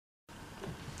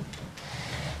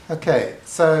Okay,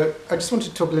 so I just want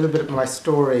to talk a little bit about my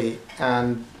story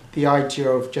and the idea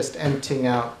of just emptying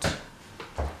out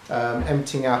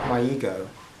my ego.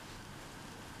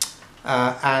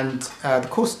 The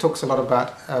course talks a lot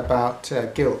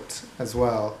about guilt as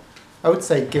well. I would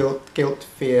say guilt,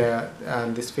 fear,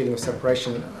 and this feeling of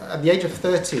separation. At the age of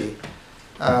 30,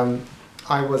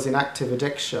 I was in active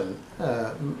addiction,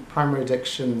 primary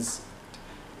addictions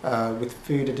with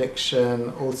food addiction.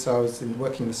 Also, I was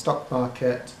working in the stock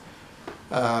market,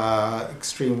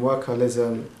 extreme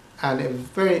workaholism, and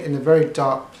in a very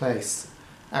dark place,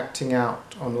 acting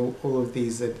out on all of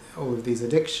these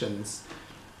addictions.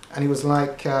 And it was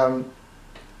like, and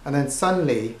then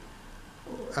suddenly,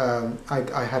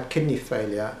 I had kidney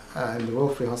failure in the Royal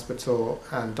Free Hospital,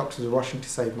 and doctors were rushing to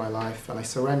save my life, and I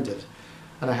surrendered.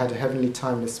 And I had a heavenly,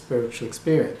 timeless spiritual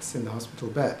experience in the hospital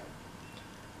bed.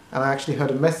 And I actually heard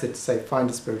a message say, find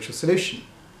a spiritual solution.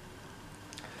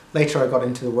 Later I got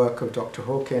into the work of Dr.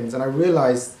 Hawkins, and I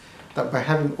realized that by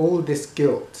having all this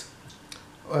guilt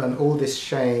and all this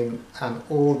shame and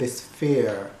all this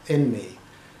fear in me,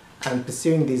 and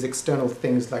pursuing these external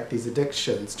things like these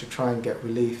addictions to try and get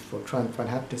relief or try and find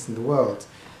happiness in the world,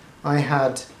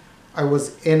 I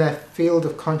was in a field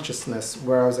of consciousness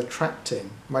where I was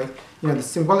attracting the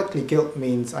symbolically guilt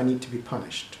means I need to be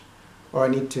punished, or I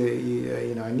need to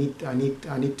I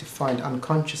need to find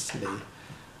unconsciously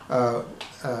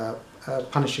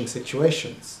punishing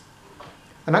situations.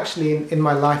 And actually in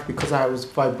my life, because I was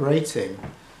vibrating,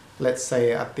 let's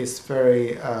say, at this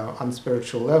very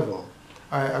unspiritual level,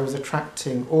 I was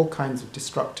attracting all kinds of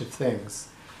destructive things.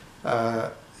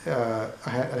 I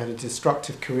had a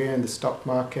destructive career in the stock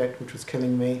market, which was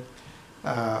killing me.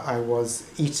 I was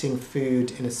eating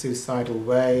food in a suicidal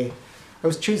way. I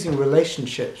was choosing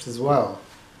relationships as well,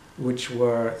 which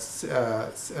were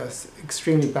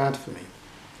extremely bad for me.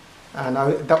 And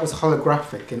that was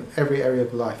holographic in every area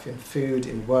of life, in food,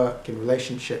 in work, in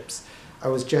relationships. I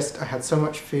had so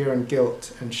much fear and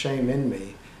guilt and shame in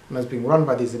me, and I was being run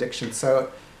by these addictions.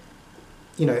 So,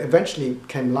 eventually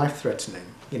became life-threatening.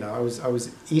 I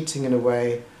was eating in a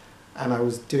way, and I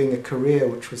was doing a career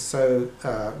which was a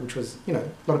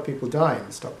lot of people die in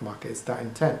the stock market. It's that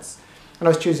intense. And I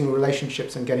was choosing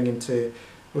relationships and getting into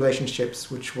relationships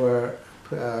which were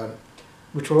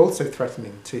also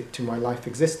threatening to my life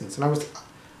existence. And I was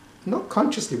not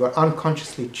consciously but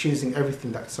unconsciously choosing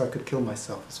everything so I could kill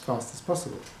myself as fast as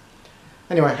possible.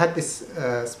 Anyway, I had this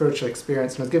spiritual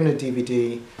experience, and I was given a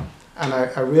DVD, and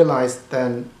I realized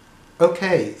then,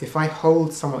 okay, if I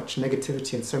hold so much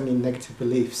negativity and so many negative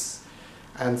beliefs,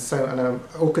 and I'm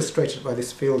orchestrated by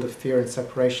this field of fear and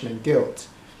separation and guilt,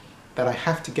 that I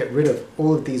have to get rid of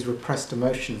all of these repressed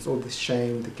emotions, all this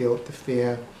shame, the guilt, the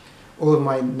fear, all of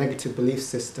my negative belief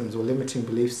systems or limiting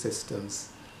belief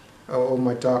systems, all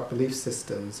my dark belief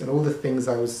systems, and all the things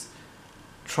I was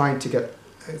trying to get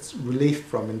relief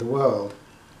from in the world,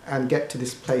 and get to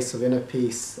this place of inner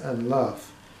peace and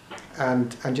love,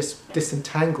 and just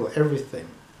disentangle everything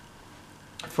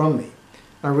from me.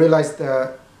 And I realized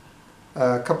there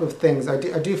are a couple of things. I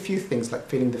do a few things like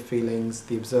feeling the feelings,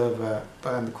 the observer,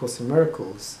 and the Course in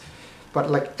Miracles, but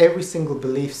like every single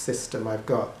belief system I've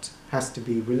got has to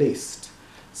be released.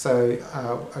 So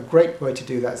a great way to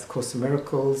do that is the Course in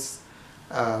Miracles.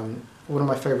 One of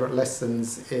my favorite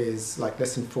lessons is like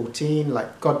lesson 14,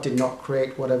 like God did not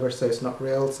create whatever, so it's not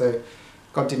real. So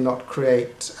God did not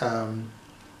create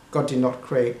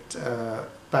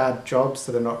bad jobs,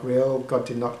 so they're not real. God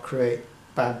did not create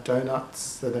bad donuts,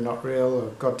 so they're not real.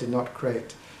 Or God did not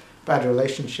create bad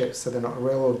relationships, so they're not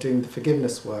real. Or doing the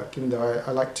forgiveness work, even though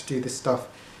I like to do this stuff,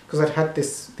 because I'd had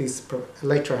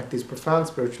later I had these profound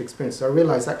spiritual experiences. So I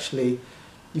realized actually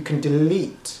you can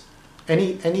delete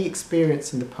any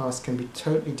experience in the past, can be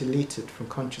totally deleted from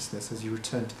consciousness as you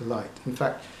return to the light. In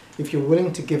fact, if you're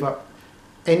willing to give up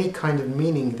any kind of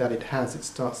meaning that it has, it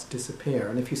starts to disappear.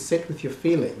 And if you sit with your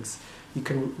feelings, you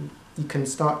can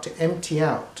start to empty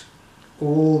out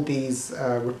all these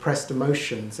repressed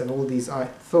emotions and all these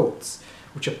thoughts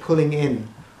which are pulling in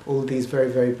all these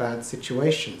very, very bad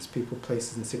situations, people,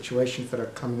 places and situations that are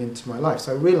coming into my life.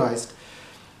 So I realized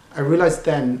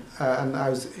then, and I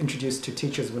was introduced to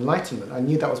teachers of enlightenment, I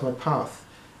knew that was my path.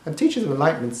 And teachers of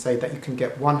enlightenment say that you can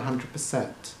get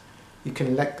 100%. You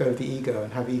can let go of the ego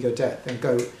and have ego death and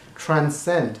go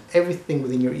transcend everything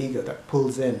within your ego that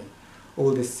pulls in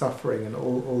all this suffering and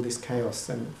all this chaos,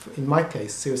 and in my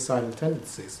case, suicidal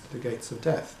tendencies, the gates of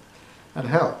death and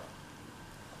hell.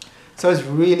 So I was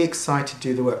really excited to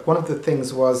do the work. One of the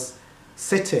things was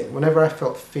sitting. Whenever I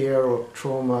felt fear or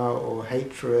trauma or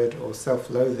hatred or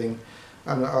self-loathing,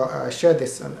 and I share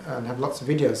this and have lots of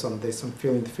videos on this, on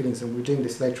feeling the feelings, and we're doing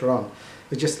this later on,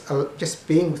 is just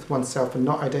being with oneself and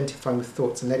not identifying with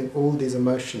thoughts and letting all these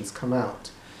emotions come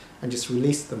out and just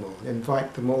release them all,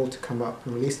 invite them all to come up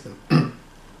and release them.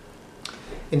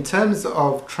 In terms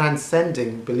of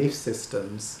transcending belief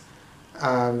systems,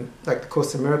 like the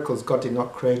Course in Miracles, God did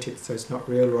not create it, so it's not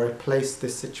real, or I placed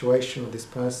this situation or this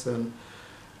person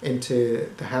into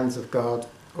the hands of God,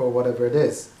 or whatever it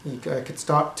is. I could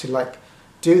start to like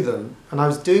do them, and I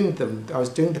was doing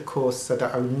the course so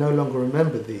that I would no longer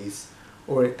remember these,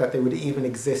 or that they would even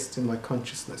exist in my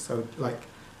consciousness. I would like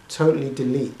totally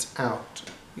delete out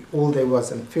all there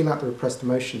was and feel out the repressed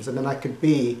emotions, and then I could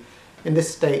be in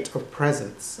this state of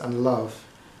presence and love,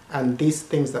 and these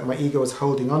things that my ego was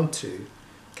holding on to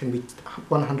can be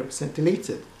 100%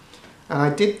 deleted. And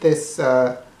I did this,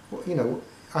 I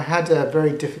had a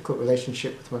very difficult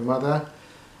relationship with my mother,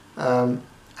 and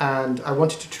I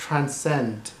wanted to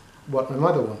transcend what my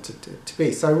mother wanted to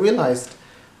be. So I realized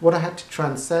what I had to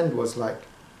transcend was like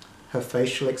her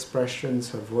facial expressions,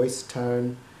 her voice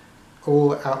tone,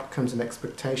 all outcomes and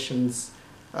expectations,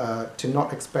 to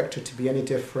not expect her to be any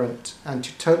different, and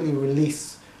to totally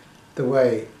release the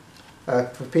way.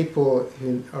 For people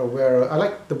who are aware, I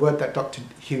like the word that Dr.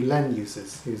 Hugh Len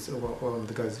uses, who's one of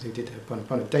the guys who did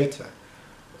Ho'oponopono data.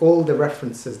 All the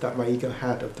references that my ego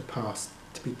had of the past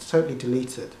to be totally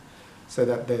deleted, so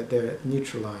that they're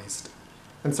neutralized.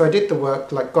 And so I did the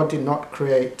work. Like, God did not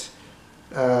create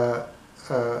a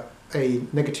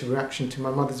negative reaction to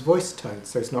my mother's voice tone,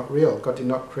 so it's not real. God did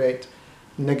not create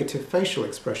negative facial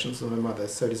expressions of my mother,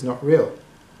 so it is not real.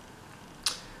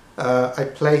 I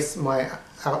place my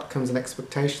outcomes and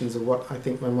expectations of what I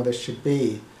think my mother should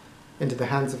be into the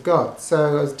hands of God.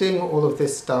 So I was doing all of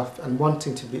this stuff and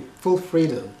wanting to be full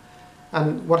freedom.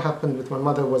 And what happened with my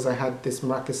mother was I had this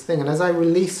miraculous thing. And as I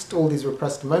released all these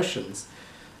repressed emotions,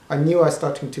 I knew I was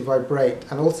starting to vibrate.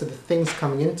 And also the things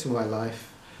coming into my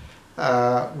life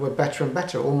were better and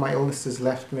better. All my illnesses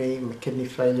left me. My kidney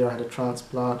failure, I had a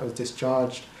transplant, I was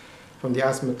discharged from the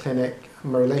asthma clinic.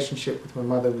 My relationship with my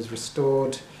mother was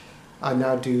restored. I'm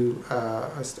now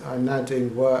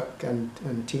doing work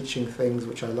and teaching things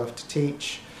which I love to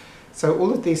teach. So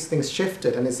all of these things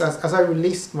shifted, and it's as I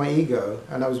released my ego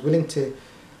and I was willing to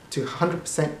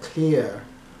 100% clear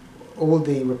all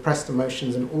the repressed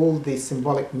emotions and all the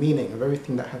symbolic meaning of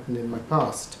everything that happened in my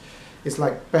past, it's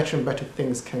like better and better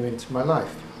things came into my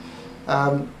life.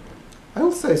 I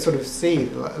also sort of see,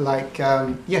 like,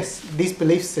 yes, these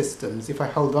belief systems, if I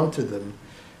hold on to them,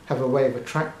 have a way of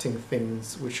attracting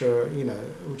things which are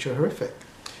horrific.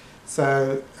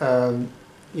 So,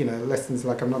 lessons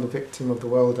like I'm not a victim of the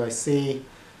world I see.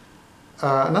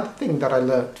 Another thing that I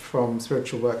learnt from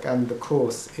spiritual work and the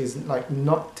Course is like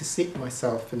not to seek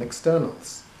myself in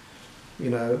externals.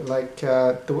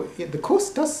 The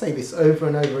Course does say this over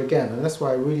and over again, and that's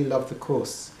why I really love the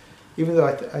Course. Even though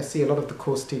I see a lot of the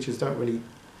Course teachers don't really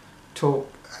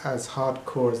talk as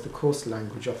hardcore as the Course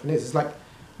language often is. It's like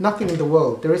nothing in the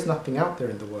world, there is nothing out there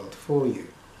in the world for you.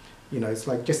 It's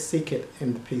like just seek it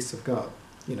in the peace of God.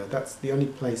 That's the only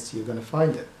place you're going to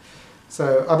find it.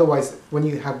 So otherwise, when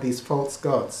you have these false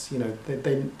gods,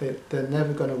 they're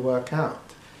never going to work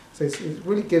out. So it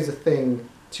really gives a thing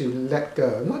to let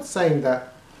go. I'm not saying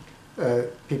that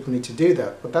people need to do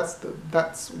that, but that's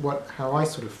how I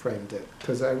sort of framed it,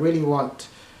 because I really want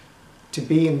to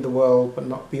be in the world but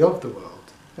not be of the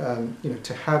world.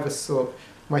 To have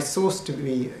my source to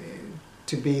be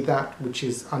that which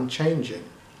is unchanging.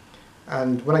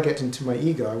 And when I get into my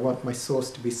ego, I want my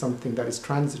source to be something that is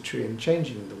transitory and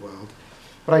changing in the world.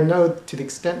 But I know to the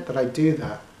extent that I do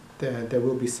that, there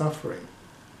will be suffering.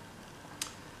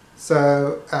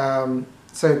 So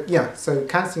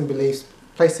cancelling beliefs,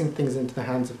 placing things into the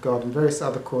hands of God, and various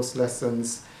other Course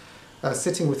lessons,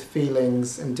 sitting with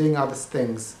feelings and doing other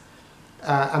things.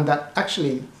 And that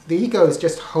actually the ego is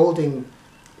just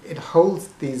it holds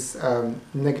these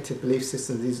negative belief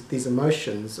systems, these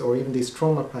emotions, or even these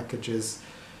trauma packages.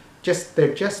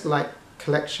 They're just like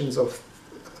collections of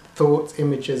thoughts,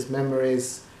 images,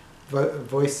 memories,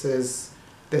 voices.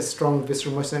 They're strong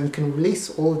visceral emotions, and you can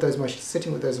release all of those emotions,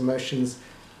 sitting with those emotions,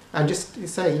 and just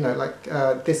say,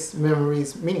 this memory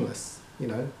is meaningless.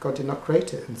 God did not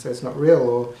create it, and so it's not real.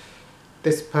 Or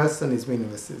this person is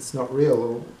meaningless, it's not real.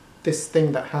 Or this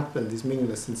thing that happened is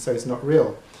meaningless, and so it's not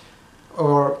real.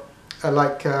 Or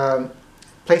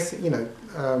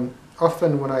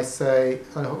often when I say,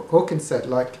 Hawkins said,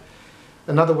 like,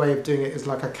 another way of doing it is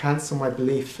like I cancel my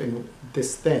belief in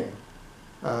this thing.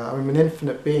 I'm an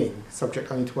infinite being,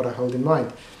 subject only to what I hold in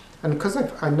mind. And because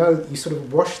I know you sort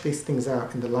of wash these things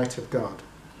out in the light of God.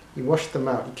 You wash them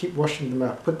out, you keep washing them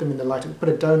out, put them in the light of, put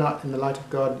a donut in the light of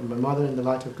God, my mother in the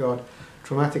light of God,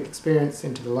 traumatic experience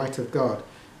into the light of God.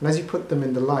 And as you put them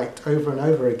in the light over and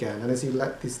over again, and as you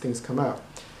let these things come out,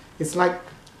 it's like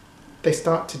they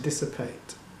start to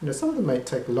dissipate. You know, some of them may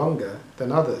take longer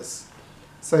than others.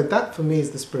 So that for me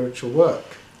is the spiritual work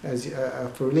as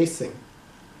for releasing.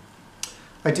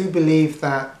 I do believe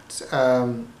that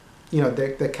you know,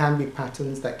 there can be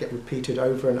patterns that get repeated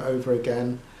over and over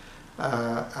again,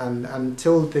 and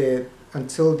until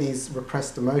these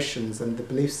repressed emotions and the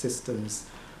belief systems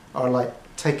are like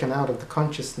taken out of the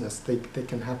consciousness, they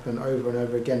can happen over and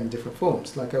over again in different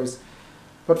forms.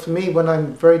 But for me, when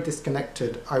I'm very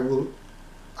disconnected,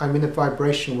 I'm in a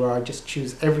vibration where I just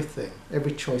choose everything.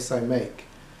 Every choice I make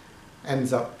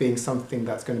ends up being something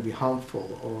that's going to be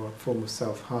harmful or a form of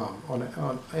self-harm.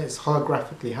 It's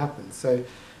holographically happens. So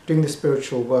doing the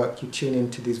spiritual work, you tune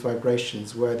into these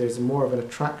vibrations where there's more of an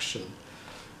attraction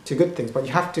to good things. But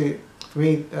you have to, for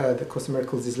me, the Course in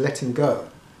Miracles is letting go.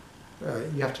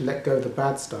 You have to let go of the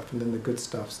bad stuff, and then the good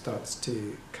stuff starts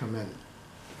to come in.